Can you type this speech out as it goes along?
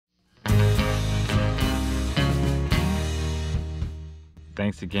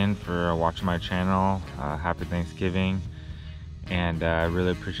thanks again for watching my channel. Happy Thanksgiving, and I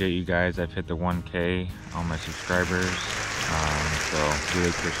really appreciate you guys. I've hit the 1K on my subscribers, so really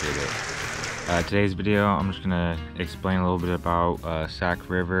appreciate it. Today's video, I'm just gonna explain a little bit about Sac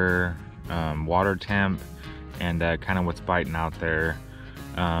River water temp and kind of what's biting out there.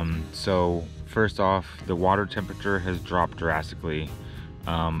 So first off, the water temperature has dropped drastically.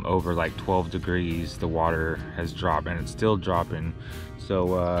 Over like 12 degrees the water has dropped, and it's still dropping,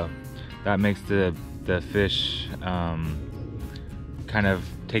 so that makes the fish kind of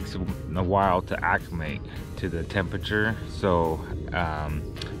takes a while to acclimate to the temperature. So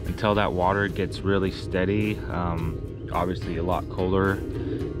until that water gets really steady, obviously a lot colder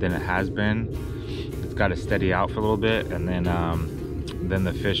than it has been, it's got to steady out for a little bit, and then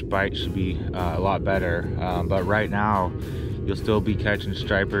the fish bite should be a lot better. But right now you'll still be catching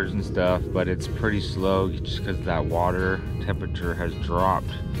stripers and stuff, but it's pretty slow just because that water temperature has dropped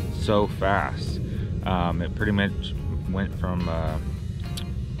so fast. It pretty much went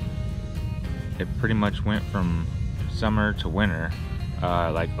from summer to winter,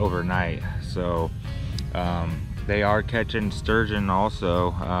 like overnight. So they are catching sturgeon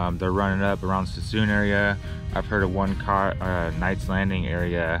also. They're running up around Sassoon area. I've heard of one caught Knight's Landing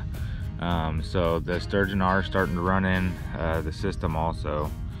area. So the sturgeon are starting to run in the system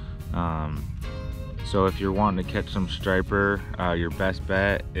also. So if you're wanting to catch some striper, your best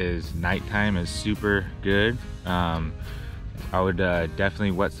bet is nighttime is super good. I would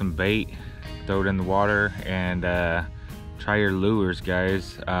definitely wet some bait, throw it in the water, and try your lures,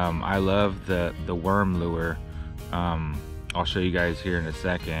 guys. I love the worm lure. I'll show you guys here in a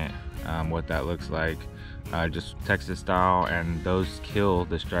second what that looks like. Just Texas style, and those kill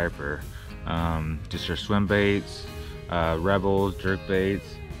the striper. Just your swim baits, rebels, jerk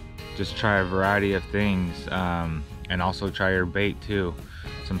baits, just try a variety of things, and also try your bait too,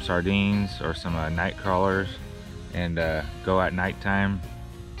 some sardines or some night crawlers, and go at nighttime.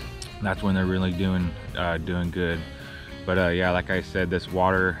 That's when they're really doing good. But yeah, like I said, this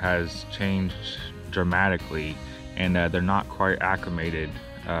water has changed dramatically, and they're not quite acclimated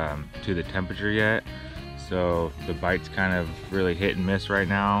to the temperature yet. So the bite's kind of really hit and miss right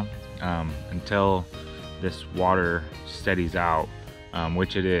now, until this water steadies out,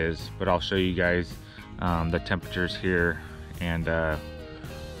 which it is. But I'll show you guys the temperatures here and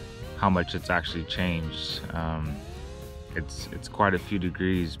how much it's actually changed. It's quite a few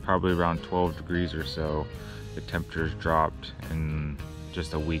degrees, probably around 12 degrees or so. The temperature's dropped in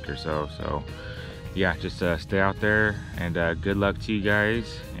just a week or so. So yeah, just stay out there, and good luck to you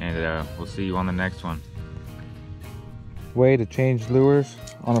guys, and we'll see you on the next one. Way to change lures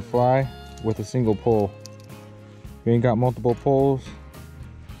on a fly with a single pull. If you ain't got multiple pulls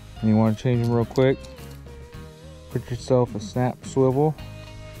and you want to change them real quick, put yourself a snap swivel,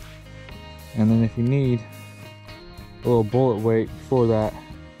 and then if you need a little bullet weight for that,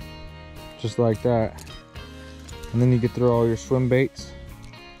 just like that, and then you can throw all your swim baits,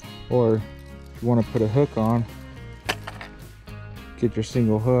 or if you want to put a hook on, get your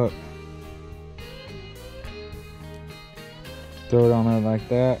single hook, throw it on there like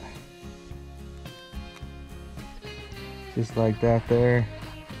that, just like that there.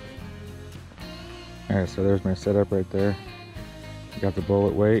 Alright, so there's my setup right there. Got the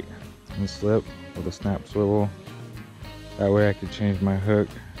bullet weight and slip with a snap swivel. That way I could change my hook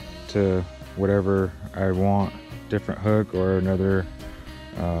to whatever I want, different hook or another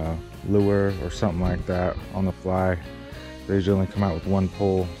lure or something like that on the fly. They usually only come out with one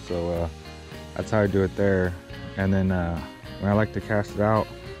pull, so that's how I do it there. And then when I like to cast it out,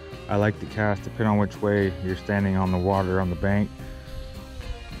 I like to cast, depending on which way you're standing on the water on the bank.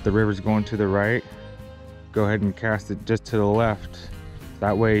 If the river's going to the right, go ahead and cast it just to the left.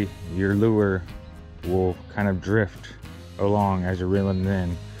 That way your lure will kind of drift along as you're reeling it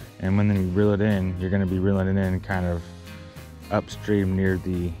in. And when you reel it in, you're going to be reeling it in kind of upstream near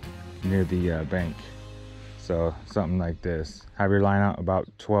the bank. So something like this. Have your line out about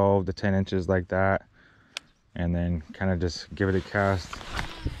 12 to 10 inches like that, and then kind of just give it a cast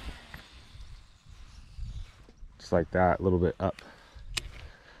just like that, a little bit up,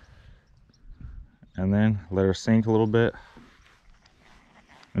 and then let her sink a little bit.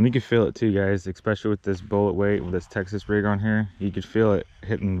 And you can feel it too, guys, especially with this bullet weight, with this Texas rig on here. You could feel it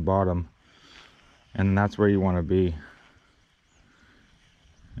hitting the bottom, and that's where you want to be.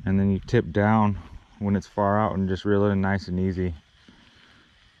 And then you tip down when it's far out and just reel it in nice and easy.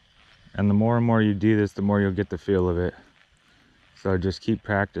 And the more and more you do this, the more you'll get the feel of it. So just keep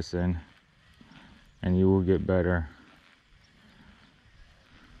practicing and you will get better.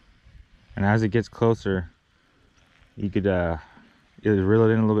 And as it gets closer, you could either reel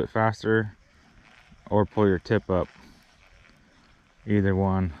it in a little bit faster or pull your tip up. Either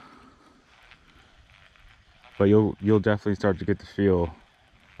one. But you'll definitely start to get the feel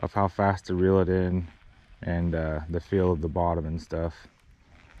of how fast to reel it in, and the feel of the bottom and stuff.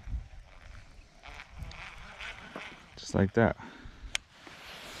 Just like that.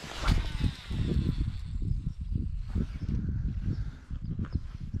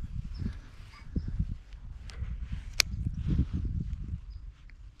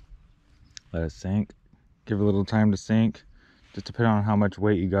 Let it sink. Give it a little time to sink. Just depending on how much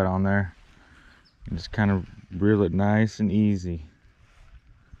weight you got on there. And just kind of reel it nice and easy.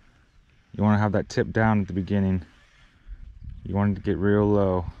 You want to have that tip down at the beginning. You want it to get real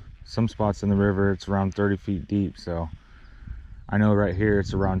low. Some spots in the river it's around 30 feet deep, so I know right here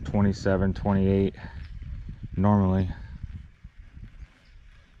it's around 27, 28 normally.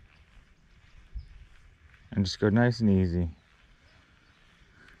 And just go nice and easy.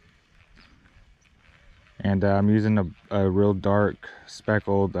 And I'm using a real dark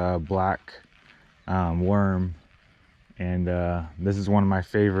speckled black worm, and this is one of my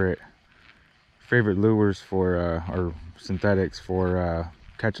favorite lures for or synthetics for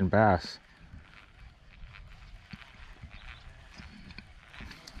catching bass.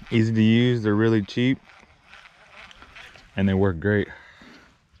 Easy to use, they're really cheap, and they work great.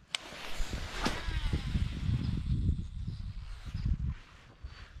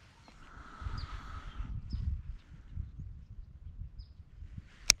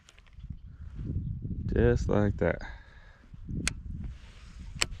 Just like that.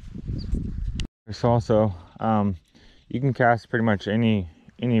 There's also you can cast pretty much any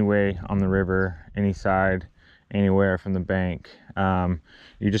way on the river, any side, anywhere from the bank.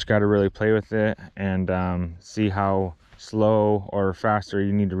 You just got to really play with it and see how slow or faster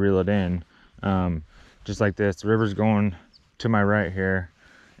you need to reel it in. Just like this, the river's going to my right here,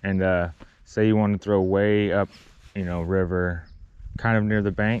 and say you want to throw way up, you know, river, kind of near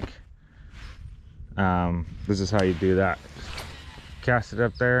the bank. This is how you do that. Cast it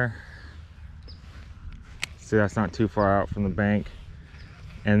up there. See, that's not too far out from the bank.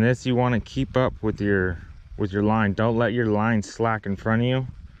 And this, you want to keep up with your line. Don't let your line slack in front of you.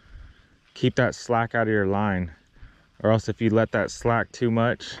 Keep that slack out of your line, or else if you let that slack too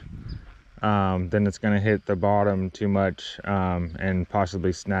much, then it's going to hit the bottom too much and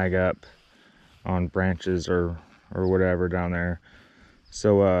possibly snag up on branches or whatever down there.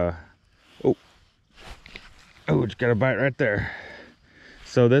 So oh, just got a bite right there.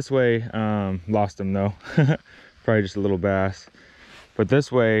 So this way, lost him though. Probably just a little bass. But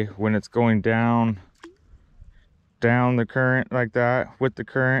this way, when it's going down the current like that, with the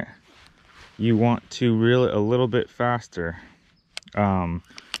current, you want to reel it a little bit faster.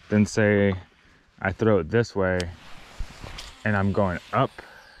 Then say I throw it this way and I'm going up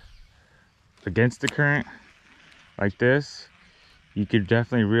against the current like this, you could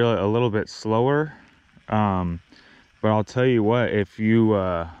definitely reel it a little bit slower. But I'll tell you what, if you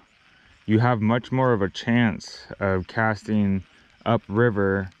you have much more of a chance of casting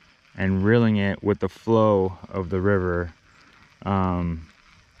upriver and reeling it with the flow of the river.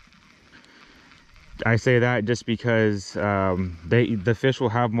 I say that just because the fish will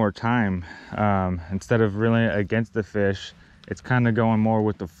have more time. Instead of reeling it against the fish, it's kind of going more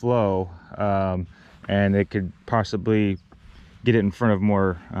with the flow, and it could possibly get it in front of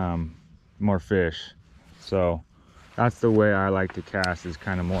more fish. So that's the way I like to cast, is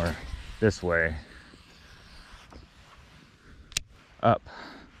kind of more this way. Up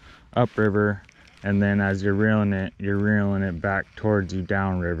river, and then as you're reeling it back towards you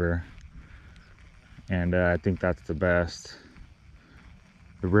down river. And I think that's the best.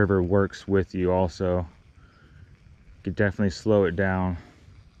 The river works with you also. You could definitely slow it down.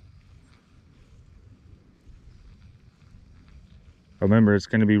 Remember, it's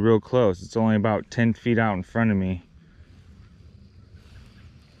going to be real close. It's only about 10 feet out in front of me.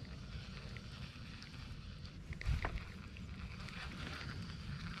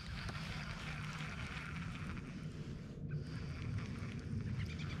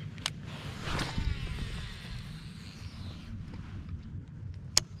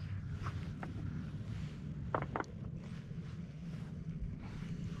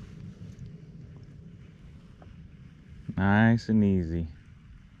 Nice and easy.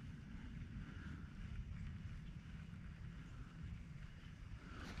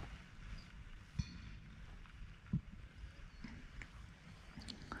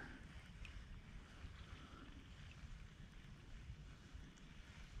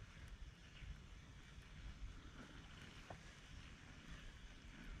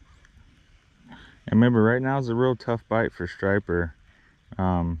 And remember, right now is a real tough bite for striper.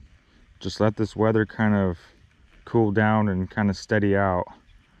 Just let this weather kind of cool down and kind of steady out,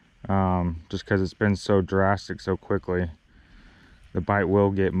 just because it's been so drastic so quickly. The bite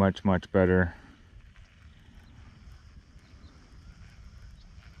will get much better.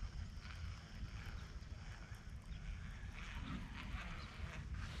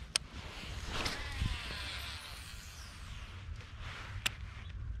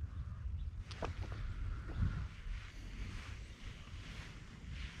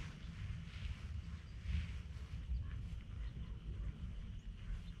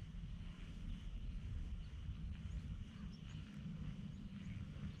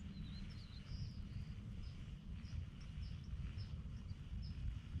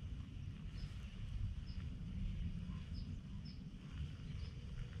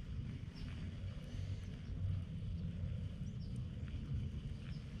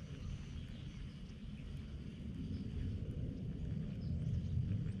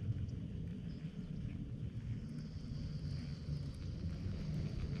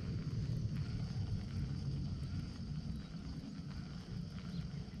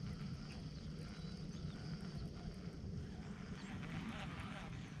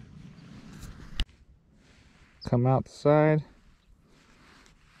 Come out the side,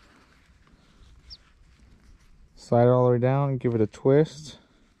 slide it all the way down, give it a twist,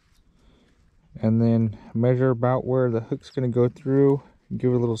 and then measure about where the hook's going to go through.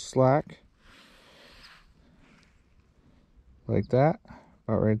 Give it a little slack, like that,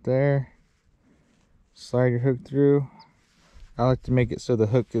 about right there. Slide your hook through. I like to make it so the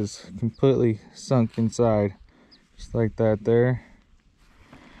hook is completely sunk inside, just like that there.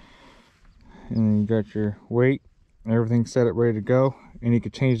 And then you got your weight and everything set up, ready to go. And you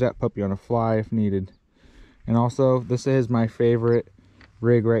can change that puppy on a fly if needed. And also, this is my favorite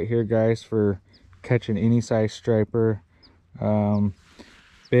rig right here, guys, for catching any size striper,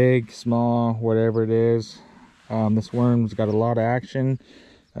 big, small, whatever it is. This worm's got a lot of action.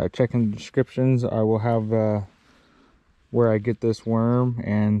 Check in the descriptions. I will have where I get this worm,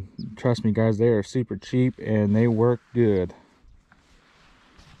 and trust me, guys, they are super cheap and they work good.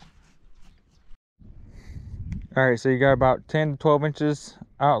 All right, so you got about 10 to 12 inches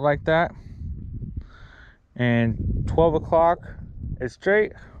out like that, and 12 o'clock is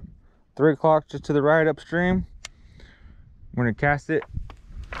straight, 3 o'clock just to the right upstream. I'm gonna cast it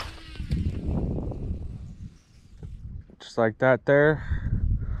just like that there.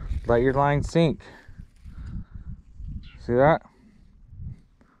 Let your line sink. See that?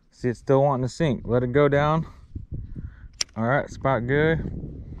 See, it's still wanting to sink. Let it go down. All right, it's about good.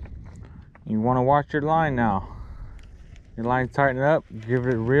 You want to watch your line now. Your line tighten up, give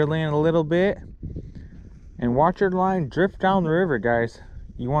it reel in a little bit, and watch your line drift down the river, guys.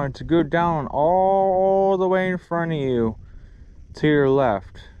 You want it to go down all the way in front of you to your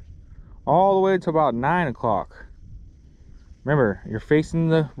left, all the way to about 9 o'clock. Remember, you're facing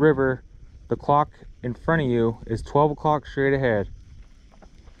the river. The clock in front of you is 12 o'clock straight ahead.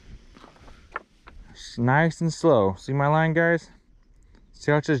 It's nice and slow. See my line, guys?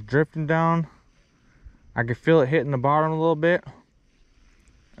 See how it's just drifting down? I can feel it hitting the bottom a little bit.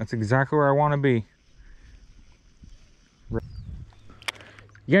 That's exactly where I want to be.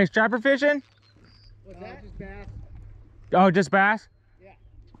 You guys striper fishing? What's that? Just bass. Oh, just bass? Yeah.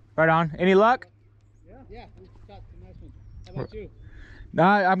 Right on. Any luck? Yeah, we caught some nice ones. How about you? No,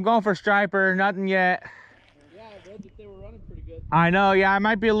 I'm going for striper. Nothing yet. Yeah, I read that they were running pretty good. I know. Yeah, I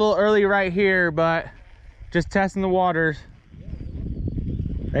might be a little early right here, but just testing the waters.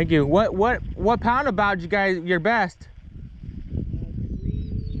 Thank you. What pound about you guys your best?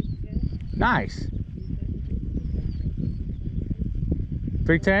 310. Nice.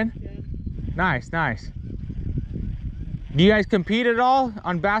 310? Nice. Do you guys compete at all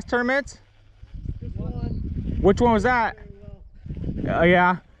on bass tournaments? Just one. Which one was that? Very well. Oh,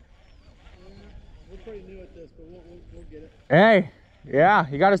 yeah. We're pretty new at this, but we'll get it. Hey, yeah,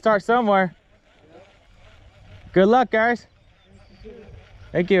 you got to start somewhere. Good luck, guys.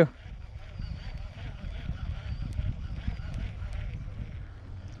 Thank you.